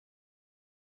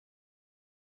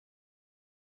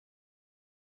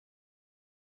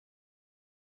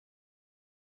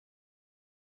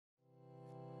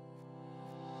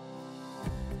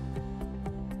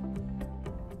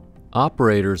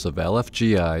Operators of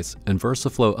LFGIs and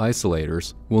VersaFlow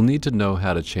isolators will need to know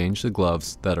how to change the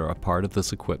gloves that are a part of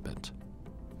this equipment.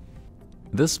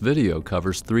 This video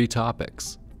covers 3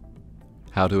 topics: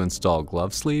 how to install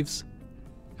glove sleeves,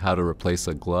 how to replace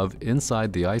a glove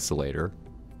inside the isolator,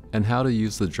 and how to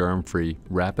use the germ-free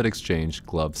rapid exchange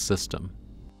glove system.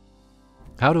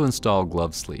 How to install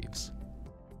glove sleeves.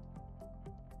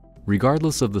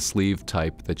 Regardless of the sleeve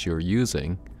type that you're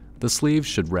using, the sleeves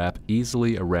should wrap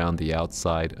easily around the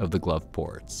outside of the glove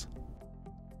ports.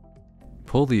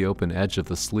 Pull the open edge of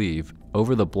the sleeve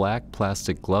over the black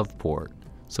plastic glove port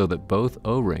so that both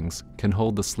O-rings can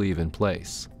hold the sleeve in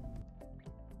place.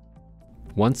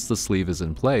 Once the sleeve is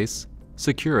in place,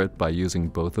 secure it by using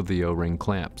both of the O-ring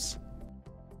clamps.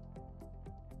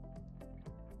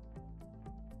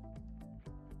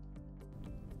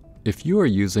 If you are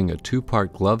using a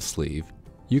 2-part glove sleeve,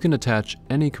 you can attach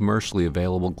any commercially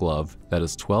available glove that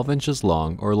is 12 inches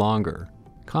long or longer.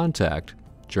 Contact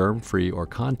Germfree or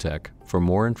Contech for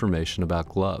more information about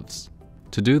gloves.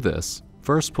 To do this,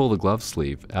 first pull the glove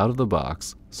sleeve out of the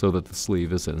box so that the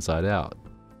sleeve is inside out.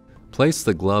 Place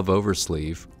the glove over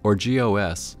sleeve, or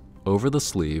GOS, over the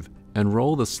sleeve and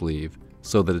roll the sleeve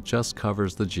so that it just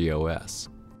covers the GOS.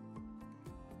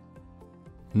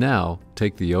 Now,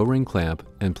 take the O-ring clamp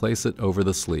and place it over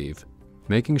the sleeve,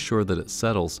 making sure that it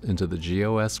settles into the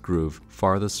GOS groove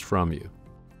farthest from you.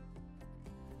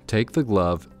 Take the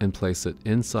glove and place it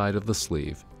inside of the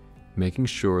sleeve, making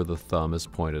sure the thumb is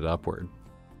pointed upward.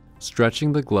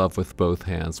 Stretching the glove with both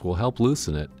hands will help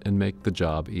loosen it and make the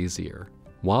job easier.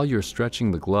 While you're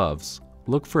stretching the gloves,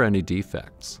 look for any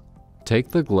defects. Take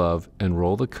the glove and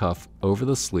roll the cuff over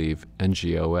the sleeve and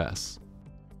GOS.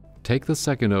 Take the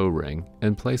second O-ring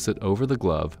and place it over the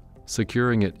glove,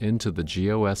 securing it into the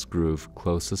GOS groove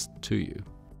closest to you.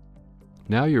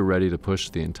 Now you're ready to push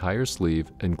the entire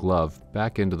sleeve and glove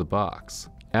back into the box.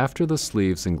 After the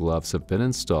sleeves and gloves have been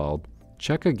installed,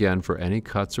 check again for any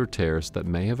cuts or tears that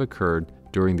may have occurred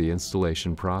during the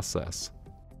installation process.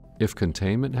 If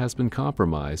containment has been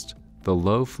compromised, the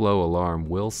low flow alarm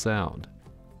will sound.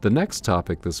 The next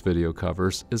topic this video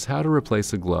covers is how to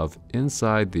replace a glove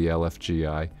inside the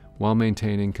LFGI while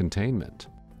maintaining containment.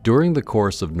 During the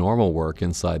course of normal work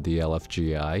inside the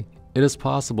LFGI, it is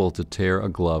possible to tear a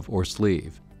glove or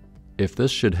sleeve. If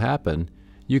this should happen,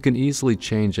 you can easily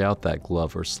change out that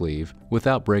glove or sleeve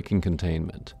without breaking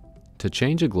containment. To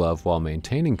change a glove while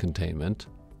maintaining containment,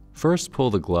 first pull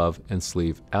the glove and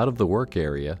sleeve out of the work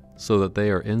area so that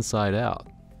they are inside out.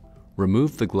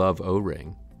 Remove the glove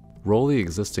O-ring. Roll the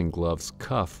existing glove's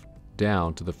cuff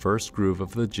down to the first groove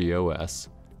of the GOS,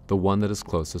 the one that is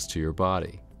closest to your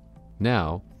body.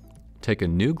 Now, take a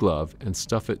new glove and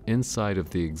stuff it inside of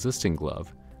the existing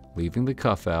glove, leaving the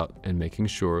cuff out and making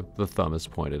sure the thumb is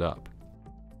pointed up.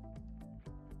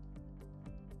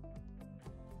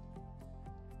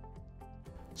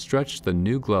 Stretch the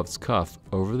new glove's cuff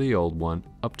over the old one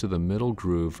up to the middle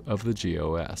groove of the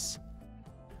GOS.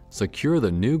 Secure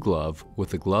the new glove with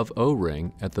the glove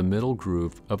O-ring at the middle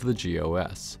groove of the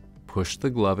GOS. Push the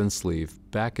glove and sleeve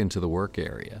back into the work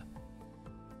area.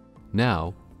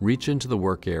 Now, reach into the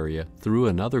work area through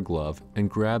another glove and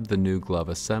grab the new glove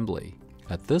assembly.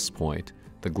 At this point,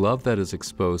 the glove that is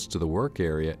exposed to the work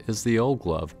area is the old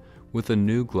glove with a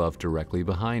new glove directly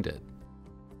behind it.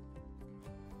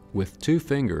 With 2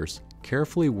 fingers,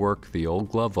 carefully work the old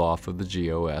glove off of the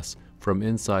GOS from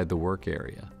inside the work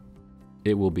area.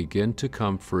 It will begin to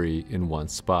come free in one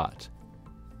spot.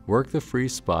 Work the free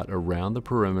spot around the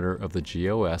perimeter of the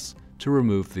GOS to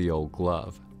remove the old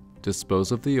glove.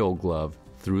 Dispose of the old glove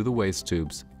through the waste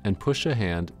tubes and push a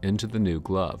hand into the new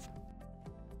glove.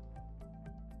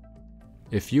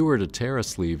 If you were to tear a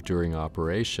sleeve during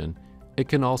operation, it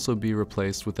can also be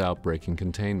replaced without breaking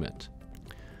containment.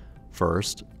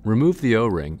 First, remove the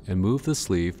O-ring and move the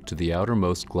sleeve to the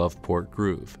outermost glove port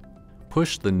groove.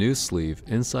 Push the new sleeve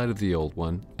inside of the old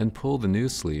one and pull the new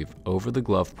sleeve over the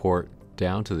glove port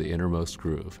down to the innermost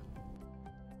groove.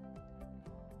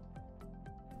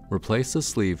 Replace the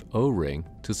sleeve O-ring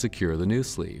to secure the new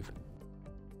sleeve.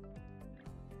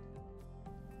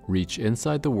 Reach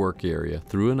inside the work area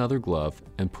through another glove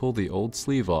and pull the old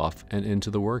sleeve off and into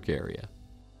the work area.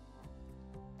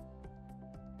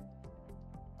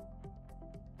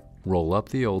 Roll up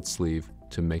the old sleeve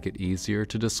to make it easier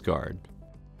to discard.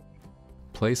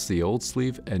 Place the old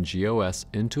sleeve and GOS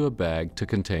into a bag to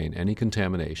contain any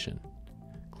contamination.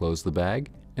 Close the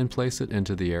bag and place it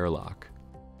into the airlock.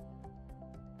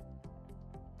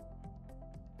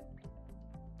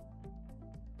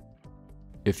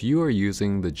 If you are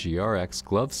using the GRX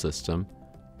glove system,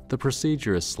 the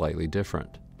procedure is slightly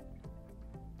different.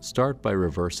 Start by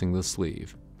reversing the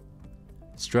sleeve.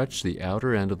 Stretch the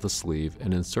outer end of the sleeve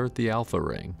and insert the alpha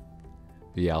ring.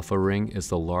 The alpha ring is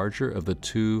the larger of the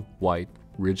two white,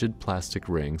 rigid plastic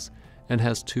rings and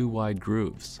has two wide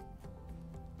grooves.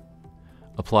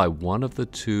 Apply one of the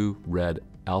two red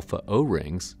alpha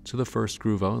O-rings to the first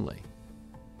groove only.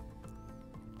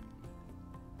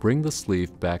 Bring the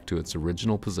sleeve back to its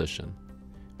original position.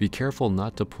 Be careful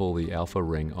not to pull the alpha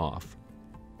ring off.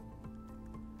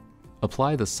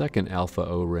 Apply the second alpha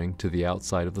O-ring to the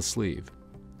outside of the sleeve.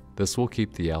 This will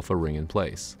keep the alpha ring in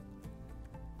place.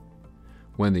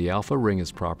 When the alpha ring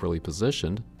is properly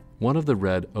positioned, one of the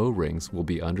red O-rings will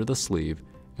be under the sleeve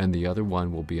and the other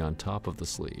one will be on top of the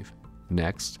sleeve.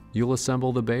 Next, you'll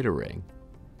assemble the beta ring.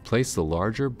 Place the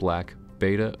larger black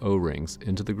beta O-rings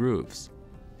into the grooves.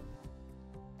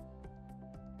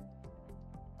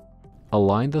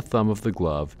 Align the thumb of the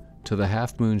glove to the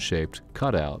half-moon-shaped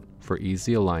cutout for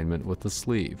easy alignment with the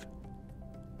sleeve.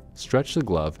 Stretch the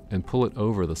glove and pull it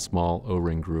over the small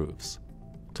O-ring grooves.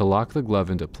 To lock the glove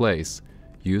into place,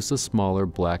 use the smaller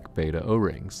black beta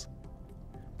O-rings.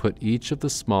 Put each of the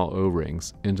small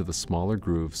O-rings into the smaller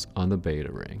grooves on the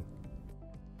beta ring.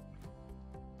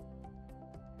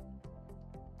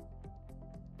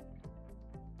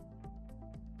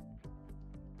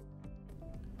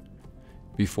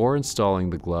 Before installing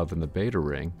the glove and the beta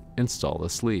ring, install the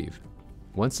sleeve.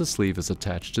 Once the sleeve is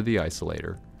attached to the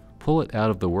isolator, pull it out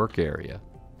of the work area.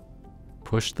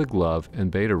 Push the glove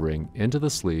and beta ring into the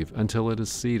sleeve until it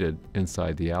is seated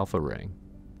inside the alpha ring.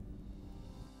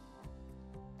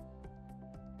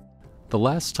 The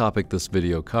last topic this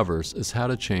video covers is how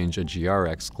to change a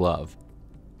GRX glove.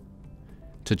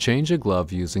 To change a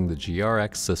glove using the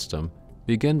GRX system,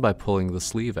 begin by pulling the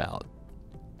sleeve out.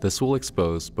 This will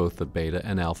expose both the beta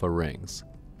and alpha rings.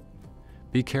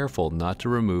 Be careful not to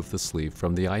remove the sleeve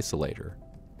from the isolator.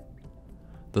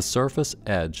 The surface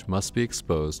edge must be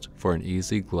exposed for an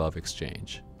easy glove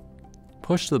exchange.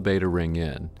 Push the beta ring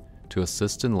in to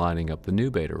assist in lining up the new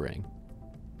beta ring.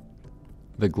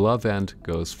 The glove end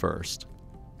goes first.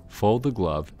 Fold the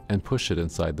glove and push it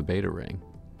inside the beta ring.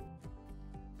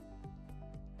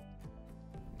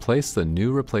 Place the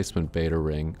new replacement beta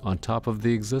ring on top of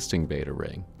the existing beta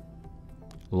ring.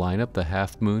 Line up the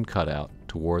half-moon cutout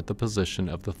toward the position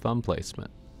of the thumb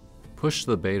placement. Push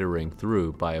the beta ring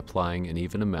through by applying an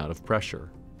even amount of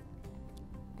pressure.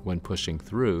 When pushing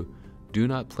through, do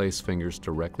not place fingers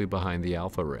directly behind the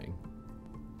alpha ring.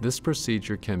 This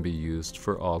procedure can be used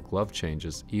for all glove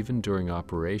changes even during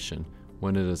operation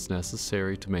when it is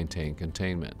necessary to maintain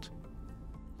containment.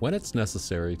 When it's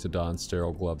necessary to don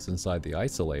sterile gloves inside the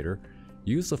isolator,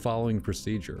 use the following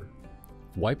procedure.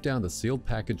 Wipe down the sealed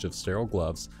package of sterile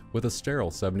gloves with a sterile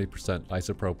 70%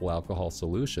 isopropyl alcohol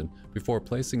solution before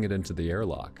placing it into the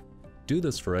airlock. Do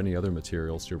this for any other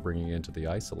materials you're bringing into the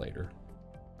isolator.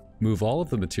 Move all of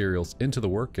the materials into the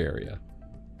work area.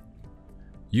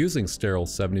 Using sterile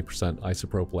 70%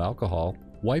 isopropyl alcohol,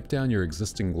 wipe down your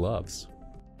existing gloves.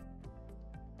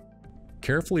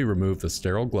 Carefully remove the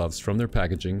sterile gloves from their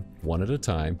packaging one at a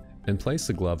time and place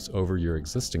the gloves over your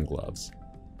existing gloves.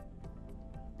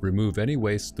 Remove any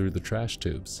waste through the trash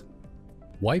tubes.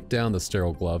 Wipe down the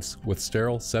sterile gloves with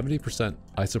sterile 70%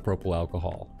 isopropyl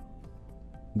alcohol.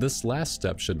 This last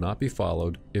step should not be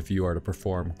followed if you are to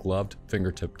perform gloved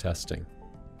fingertip testing.